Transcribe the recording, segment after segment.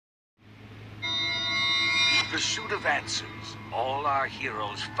pursuit of answers, all our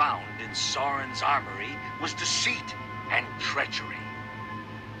heroes found in Sauron's armory was deceit and treachery.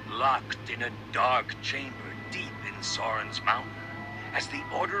 Locked in a dark chamber deep in Sauron's mountain, as the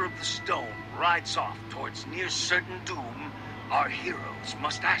Order of the Stone rides off towards near certain doom, our heroes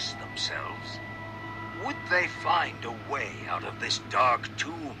must ask themselves, would they find a way out of this dark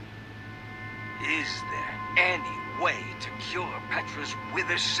tomb? Is there any way to cure Petra's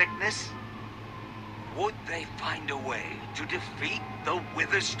wither sickness? Would they find a way to defeat the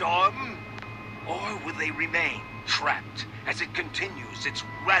Wither Storm? Or will they remain trapped as it continues its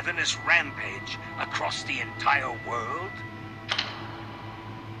ravenous rampage across the entire world?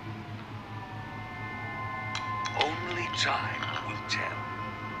 Only time will tell.